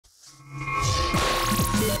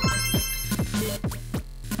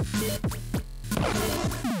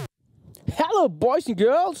Hello, boys and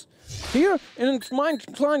girls. Hier in mein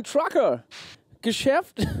kleinen Trucker.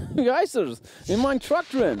 Geschäft, wie heißt das? In mein Truck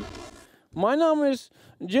drin. Mein Name ist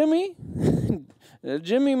Jimmy.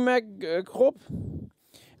 Jimmy McKrupp.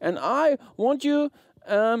 And I want you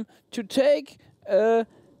to take to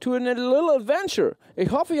a little adventure.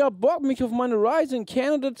 Ich hoffe, ihr habt Bock, mich auf meine Reise in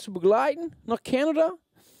Canada zu begleiten. Nach Canada.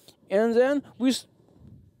 And then we...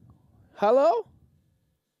 Hello?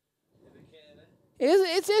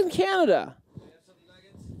 It's in Canada.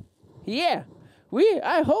 Yeah,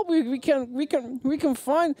 I hope we can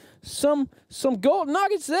find some gold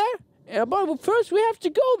nuggets there. But first we have to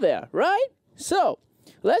go there, right? So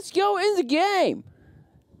let's go in the game.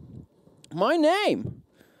 My name.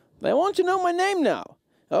 They want to know my name now.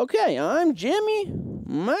 Okay, I'm Jimmy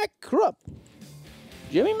McKrupp.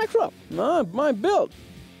 Jimmy McKrupp. My build.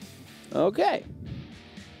 Okay.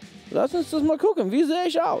 Lass uns das mal gucken. Wie sehe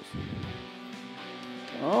ich aus?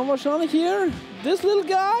 Oh, wahrscheinlich hier. This little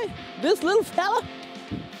guy. This little fella.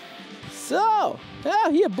 So.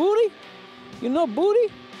 Yeah, here, booty. You know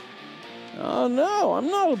booty? Oh, no.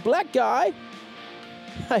 I'm not a black guy.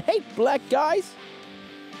 I hate black guys.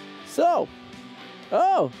 So.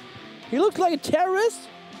 Oh. He looks like a terrorist?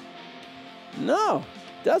 No.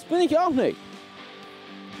 Das bin ich auch nicht.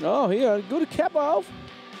 Oh, hier. Gute Cap auf.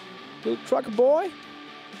 Little trucker boy.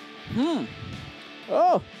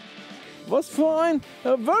 Oh. Was für ein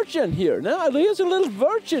Virgin hier, ne? Also here's a little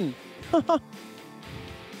virgin.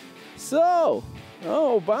 So,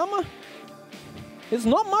 oh, Obama. It's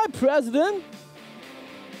not my president.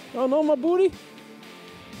 Oh, no, my booty.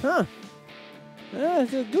 Huh. Yeah,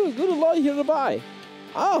 good Leute hier dabei.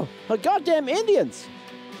 Oh, goddamn Indians.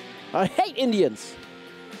 I hate Indians.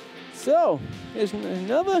 So, here's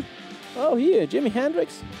another. Oh, here, Jimi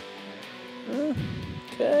Hendrix.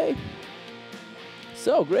 Okay.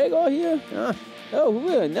 So, Gregor here.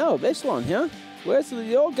 Oh, no, this one, huh? Where's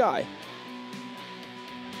the old guy?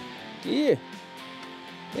 Yeah.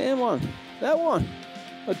 That one. That one.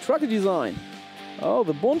 A trucker design. Oh,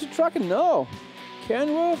 the bunte trucker? No.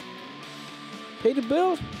 Kenworth?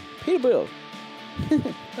 Peterbilt? Peterbilt.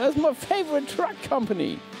 That's my favorite truck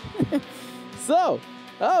company. So,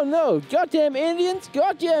 oh no, goddamn Indians,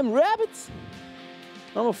 goddamn rabbits.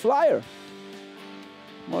 I'm a flyer.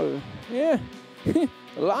 Yeah.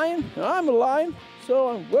 A lion? I'm a lion. So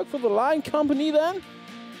I work for the lion company then.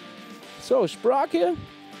 So, Sprache.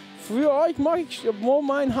 Für euch mache ich, wo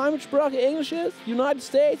meine Heimatsprache Englisch ist. United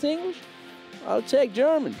States English. I'll take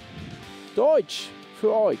German. Deutsch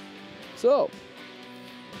für euch. So.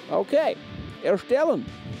 Okay. Erstellen.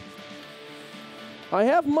 I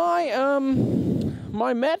have my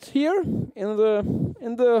my mat here in the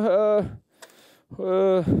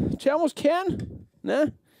thermos can.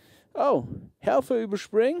 Ne? Oh. Helfer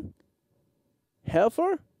überspringen.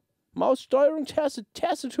 Helfer. Maussteuerung,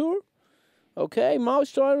 Tastatur. Okay,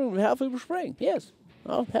 Maussteuerung, Helfer überspringen. Yes.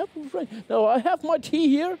 Oh, Helfer überspringen. No, I have my tea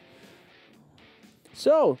here.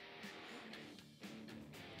 So,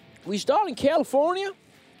 we start in California.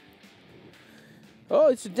 Oh,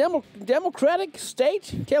 it's a democratic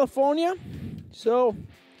state, California. So,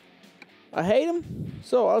 I hate them.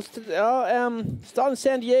 So, I'll start in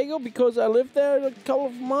San Diego because I lived there a couple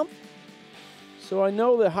of months. So I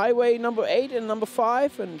know the highway number 8 and number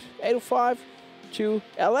 5 and 805 to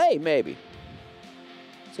LA maybe.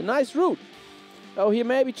 It's a nice route. Oh, here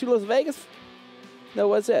maybe to Las Vegas? No,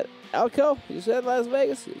 what's that? Elko? You said Las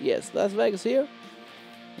Vegas? Yes, Las Vegas here.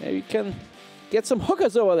 Maybe you can get some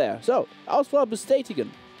hookers over there. So, Auswahl bestätigen.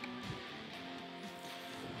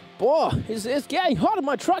 Boah, it's getting hot in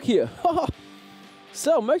my truck here.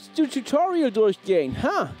 So, möchtest du Tutorial durchgehen?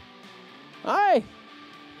 Hi.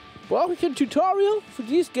 Brauche ich ein Tutorial for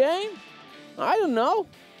this game? I don't know.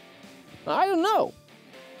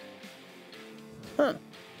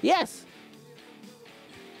 Yes.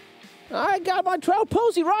 I got my trail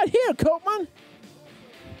posy right here, Coatman.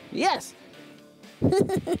 Yes.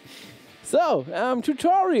 So,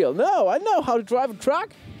 tutorial. No, I know how to drive a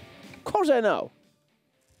truck. Of course I know.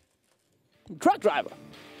 I'm a truck driver.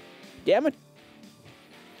 Damn it.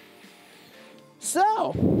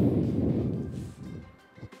 So.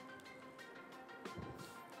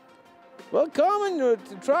 Welcome to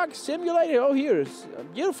the truck simulator. Oh, here's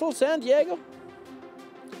beautiful San Diego.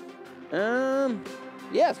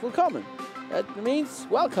 Yes, willkommen. That means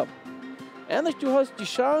welcome. Endlich, du hast die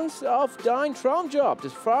Chance auf dein Traumjob,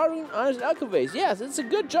 das Fahren eines LKWs. Yes, it's a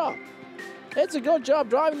good job. It's a good job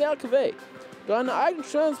driving the LKW. Deine eigene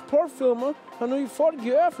Transportfirma hat nur die Pforte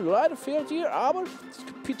geöffnet. Leider fehlt hier aber das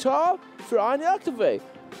Kapital für einen LKW.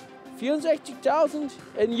 64.000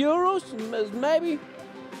 in Euros, maybe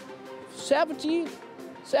 70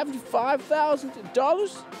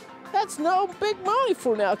 $75,000? That's no big money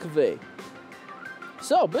for ein LKW.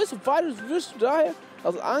 So, bis auf weiteres wirst du daher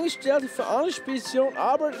als Angestellte für eine Spedition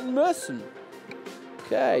arbeiten müssen.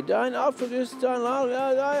 Okay, dein Auftrag ist dein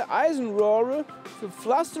Eisenrohre für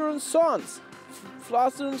Pflaster und Sons.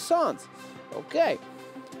 Okay.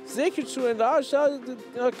 Sicher zu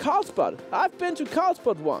Carlsbad. I've been to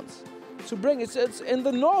Carlsbad once. To bring it's in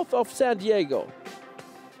the north of San Diego.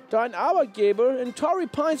 Dein Arbeitgeber in Torrey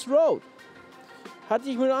Pines Road hat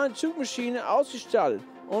dich mit einer Zugmaschine ausgestattet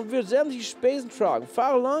und wird sämtliche Spesen tragen.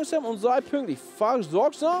 Fahre langsam und sei pünktlich. Fahre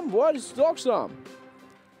sorgsam? What is sorgsam?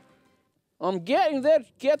 I'm getting there to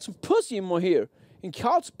get some pussy more here in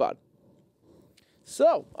Carlsbad.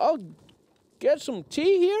 So, I'll get some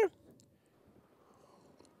tea here.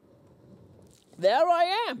 There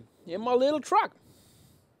I am, in my little truck.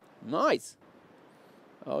 Nice.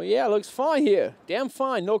 Oh yeah, looks fine here. Damn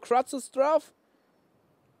fine, no kratzer drauf.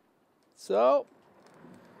 So,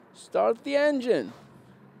 start the engine.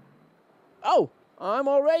 Oh, I'm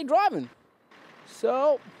already driving.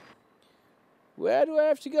 So, where do I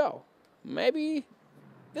have to go? Maybe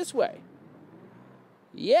this way.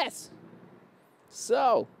 Yes.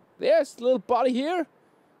 So, there's the little buddy here,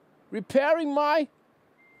 repairing my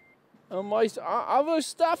other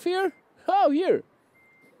stuff here. Oh, here.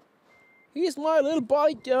 He's my little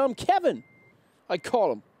buddy, Kevin, I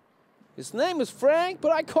call him. His name is Frank,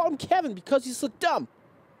 but I call him Kevin because he's so dumb.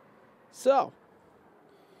 So,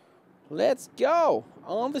 let's go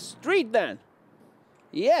on the street then.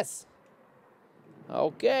 Yes.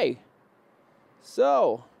 Okay.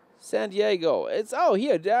 So, San Diego. It's, oh,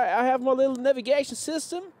 here, I have my little navigation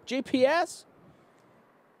system, GPS.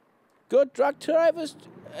 Good truck drivers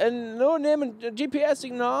und nur nehmen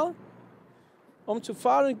GPS-Signal, zu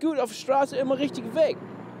fahren gut auf der Straße, immer richtigen Weg.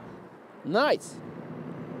 Nice.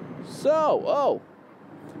 So, oh,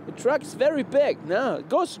 the truck is very big. Now,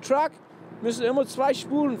 ghost truck müssen immer 2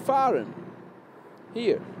 Spuren fahren.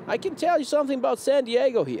 Here, I can tell you something about San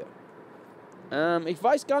Diego here. Ich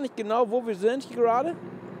weiß gar nicht genau, wo wir sind hier gerade.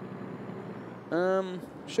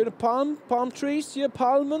 Schöne Palm Trees hier,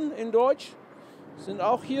 Palmen in Deutsch, sind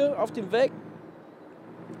auch hier auf dem Weg.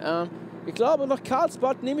 Ich glaube, nach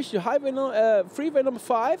Carlsbad nehme ich die Freeway Number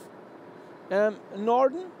 5,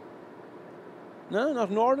 Norden, ne, nach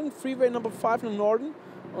Norden, Freeway Number 5 nach Norden,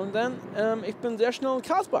 und dann, ich bin sehr schnell in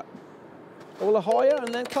Carlsbad. Or La Jolla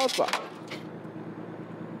and then Carlsbad.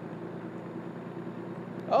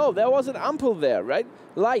 Oh, there was an Ampel there, right?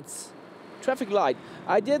 Lights, traffic light.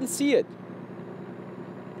 I didn't see it.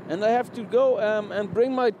 And I have to go and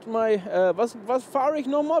bring my was fahre ich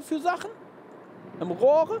nochmal für Sachen?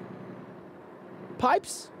 Rohre?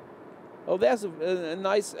 Pipes? Oh, there's a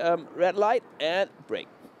nice red light and brake.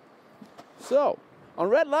 So, on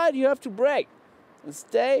red light you have to brake and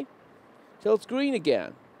stay till it's green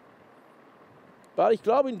again. But ich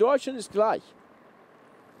glaube in Deutschland ist gleich.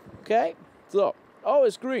 Okay? So. Oh,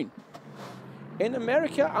 it's green. In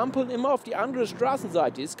Amerika Ampeln immer auf die andere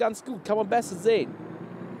Straßenseite. Ist ganz gut, kann man besser sehen.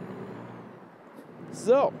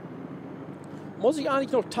 So. Muss ich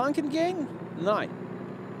eigentlich noch tanken gehen? Nein.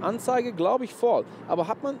 Anzeige, glaube ich, voll. Aber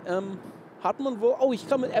hat man wohl... Oh, ich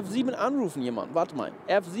kann mit F7 anrufen, jemand. Warte mal.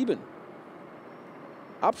 F7.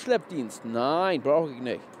 Abschleppdienst. Nein, brauche ich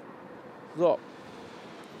nicht. So.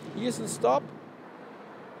 Hier ist ein Stop.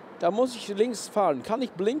 Da muss ich links fahren. Kann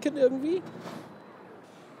ich blinken irgendwie?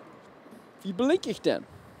 Wie blinke ich denn?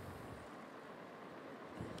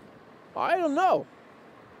 I don't know.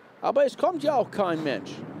 Aber es kommt ja auch kein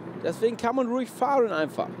Mensch. Deswegen kann man ruhig fahren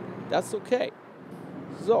einfach. Das ist okay.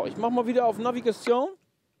 So, ich mache mal wieder auf Navigation.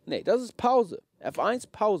 Ne, das ist Pause. F1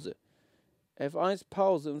 Pause. F1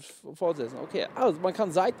 Pause und fortsetzen. Okay, also man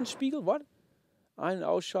kann Seitenspiegel, was? Ein- und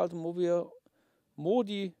ausschalten,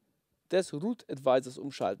 Modi des Route Advisors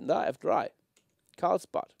umschalten. Da, F3.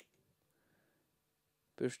 Carlsbad.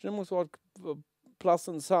 Bestimmungswort Plus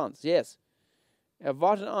and Sons. Yes.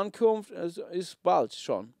 Erwartet Ankunft ist bald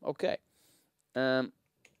schon. Okay.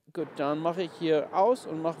 Gut, dann mache ich hier aus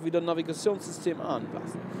und mache wieder Navigationssystem an.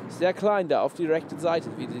 Sehr klein da auf die rechte Seite,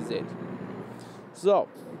 wie ihr seht. So.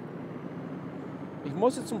 Ich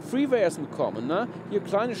muss jetzt zum Freeway erstmal kommen. Ne? Hier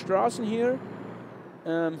kleine Straßen hier.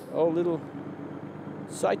 Oh, little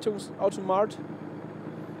Zeitungsautomat.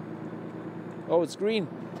 Oh, it's green.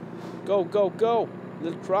 Go, go, go.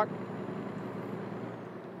 Little truck.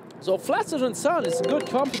 So, Flatter & Son is a good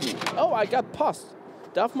company. Oh, I got Post.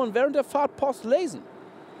 Darf man während der Fahrt Post lesen?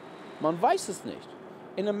 Man weiß es nicht.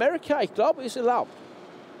 In Amerika, ich glaube, ist erlaubt.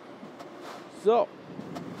 So.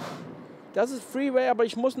 Das ist Freeway, aber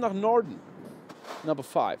ich muss nach Norden. Number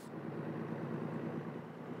 5.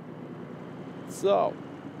 So.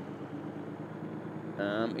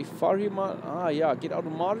 Ich fahre hier mal. Ah ja, geht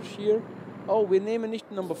automatisch hier. Oh, wir nehmen nicht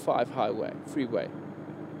den Number 5 Freeway.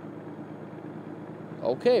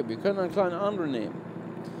 Okay, wir können einen kleinen anderen nehmen.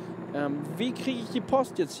 Wie kriege ich die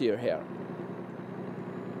Post jetzt hierher?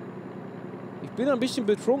 Ich bin ein bisschen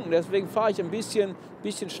betrunken, deswegen fahre ich ein bisschen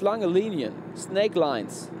Schlangenlinien. Snake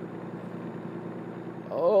Lines.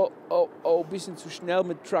 Oh, bisschen zu schnell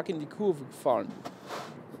mit Truck in die Kurve gefahren.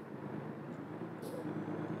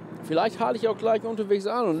 Vielleicht halte ich auch gleich unterwegs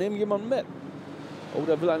an und nehme jemanden mit.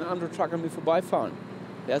 Oder will ein anderer Truck an mir vorbeifahren.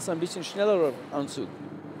 Der ist ein bisschen schnellerer Anzug.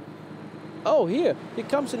 Oh, here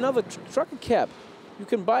comes another trucker cab. You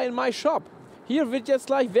can buy in my shop. Hier wird jetzt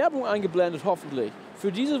gleich Werbung eingeblendet, hoffentlich.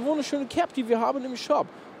 Für diese wunderschöne Cap, die wir haben im Shop.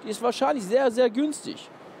 Die ist wahrscheinlich sehr, sehr günstig.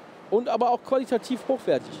 Und aber auch qualitativ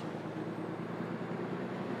hochwertig.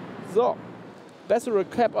 So. Bessere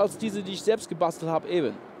Cap als diese, die ich selbst gebastelt habe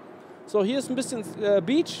eben. So, hier ist ein bisschen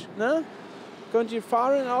Beach, ne? Könnt ihr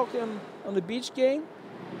fahren, auch an the Beach gehen.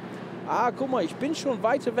 Ah, guck mal, ich bin schon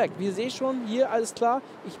weiter weg. Wir sehen schon, hier, alles klar.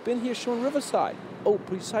 Ich bin hier schon Riverside. Oh,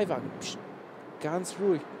 Polizeiwagen. Psst. Ganz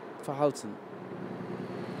ruhig verhalten.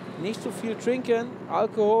 Nicht so viel trinken,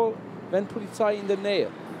 Alkohol, wenn Polizei in der Nähe.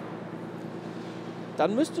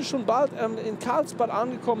 Dann müsste schon bald in Karlsbad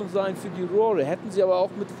angekommen sein für die Rohre. Hätten sie aber auch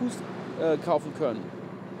mit Fuß kaufen können.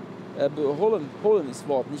 Holen ist das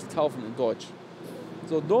Wort, nicht kaufen in Deutsch.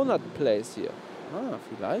 So, Donut Place hier. Ah,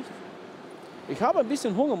 vielleicht. Ich habe ein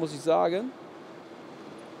bisschen Hunger, muss ich sagen.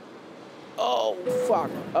 Oh, fuck.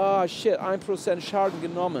 Ah, shit, 1% Schaden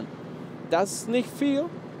genommen. Das ist nicht viel.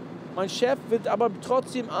 Mein Chef wird aber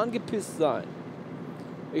trotzdem angepisst sein.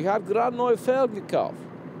 Ich habe gerade neue Felgen gekauft.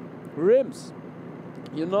 Rims.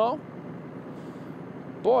 You know?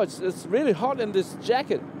 Boy, it's really hot in this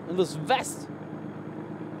jacket, in this vest.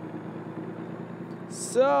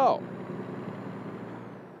 So.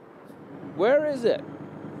 Where is it?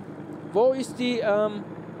 Wo ist die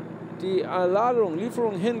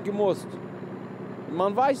Lieferung hingemusst?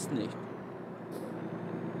 Man weiß nicht.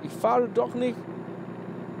 Ich fahre doch nicht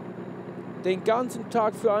den ganzen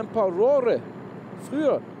Tag für ein paar Rohre.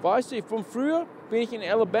 Früher, weißt du, von früher bin ich in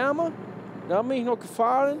Alabama, da bin ich noch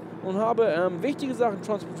gefahren und habe wichtige Sachen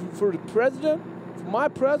transportiert für den President, für my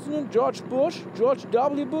President, George Bush, George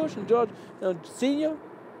W. Bush und George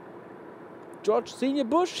Senior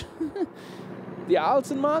Bush, der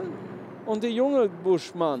alte Mann und der junge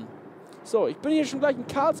Bush-Mann. So, ich bin hier schon gleich in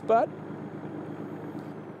Karlsbad.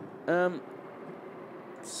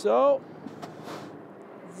 So,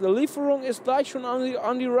 die Lieferung ist gleich schon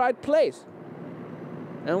on the right place.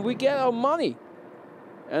 And we get our money.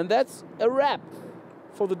 And that's a wrap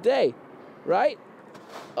for the day, right?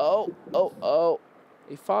 Oh.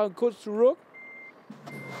 Ich fahre kurz zurück.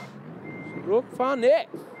 Zurückfahren? Nee,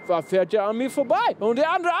 fährt ja an mir vorbei. Und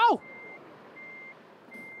der andere auch.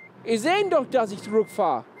 Ihr seht doch, dass ich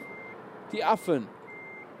zurückfahre. Die Affen.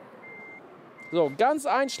 So, ganz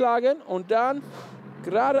einschlagen und dann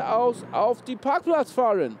geradeaus auf die Parkplatz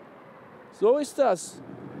fahren. So ist das.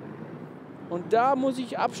 Und da muss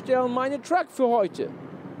ich abstellen meine Truck für heute.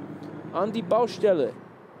 An die Baustelle.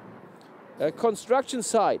 Construction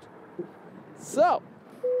Site. So.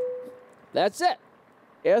 That's it.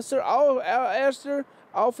 Erster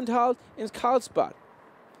Aufenthalt in Karlsbad.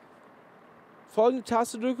 Folgende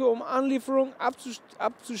Taste drücke, um Anlieferung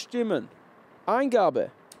abzustimmen.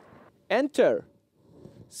 Eingabe. Enter.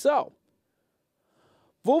 So.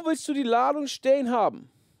 Wo willst du die Ladung stehen haben?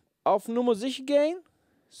 Auf Nummer sicher gehen?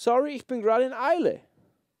 Sorry, ich bin gerade in Eile.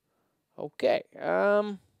 Okay.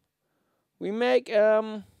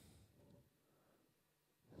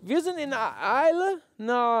 Wir sind in Eile?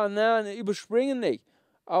 Nein, überspringen nicht.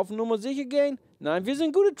 Auf Nummer sicher gehen? Nein, wir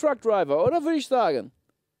sind gute Truckdriver, oder würde ich sagen?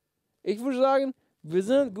 Ich würde sagen, wir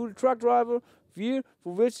sind gute Truckdriver.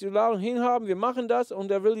 Wo willst du die Ladung hinhaben? Wir machen das und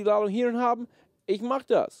er will die Ladung hierhin haben. Ich mache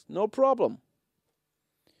das. No problem.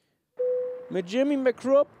 Mit Jimmy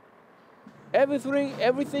McKrupp,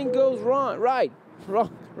 everything goes right.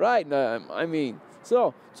 I mean.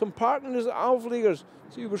 So, zum Parken des Aufliegers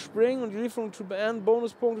zu überspringen und die Lieferung zu beenden,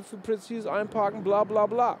 Bonuspunkte für präzises Einparken, bla bla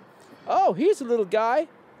bla. Oh, here's a little guy.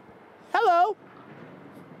 Hello.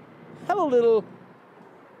 Hello, little.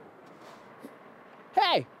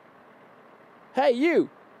 Hey, you.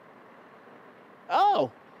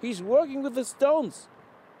 Oh, he's working with the Stones.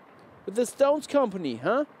 With the Stones Company,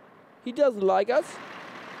 huh? He doesn't like us.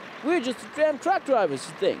 We're just damn truck drivers,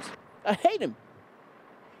 he thinks. I hate him.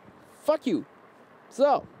 Fuck you.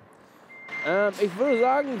 So. Ich würde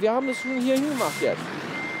sagen, wir haben das schon hier hingemacht jetzt.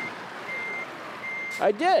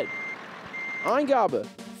 I did. Eingabe.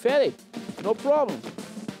 Fertig. No problem.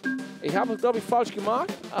 Ich habe es, glaube ich, falsch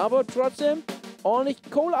gemacht, aber trotzdem, ordentlich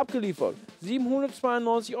Kohle abgeliefert.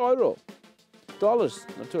 792 Euro. Dollars,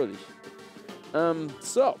 natürlich.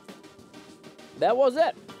 So. That was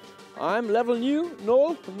it. I'm Level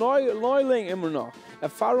Null, Neuling immer noch.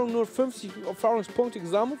 Erfahrung nur 50 Erfahrungspunkte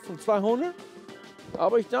gesammelt von 200.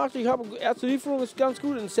 Aber ich dachte, ich habe erste Lieferung ist ganz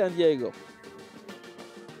gut in San Diego.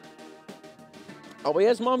 Aber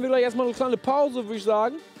jetzt machen wir gleich erstmal eine kleine Pause, würde ich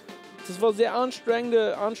sagen. Das war sehr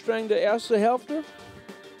anstrengende erste Hälfte.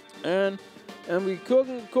 Und wir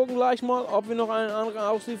gucken gleich mal, ob wir noch eine andere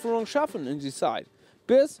Auslieferung schaffen in die Zeit.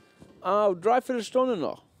 Bis 3/4 Stunde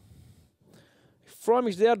noch. Ich freue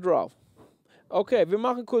mich sehr drauf. Okay, wir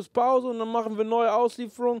machen kurz Pause und dann machen wir neue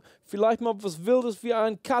Auslieferungen. Vielleicht mal was Wildes wie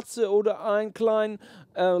eine Katze oder einen kleinen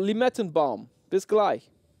Limettenbaum. Bis gleich.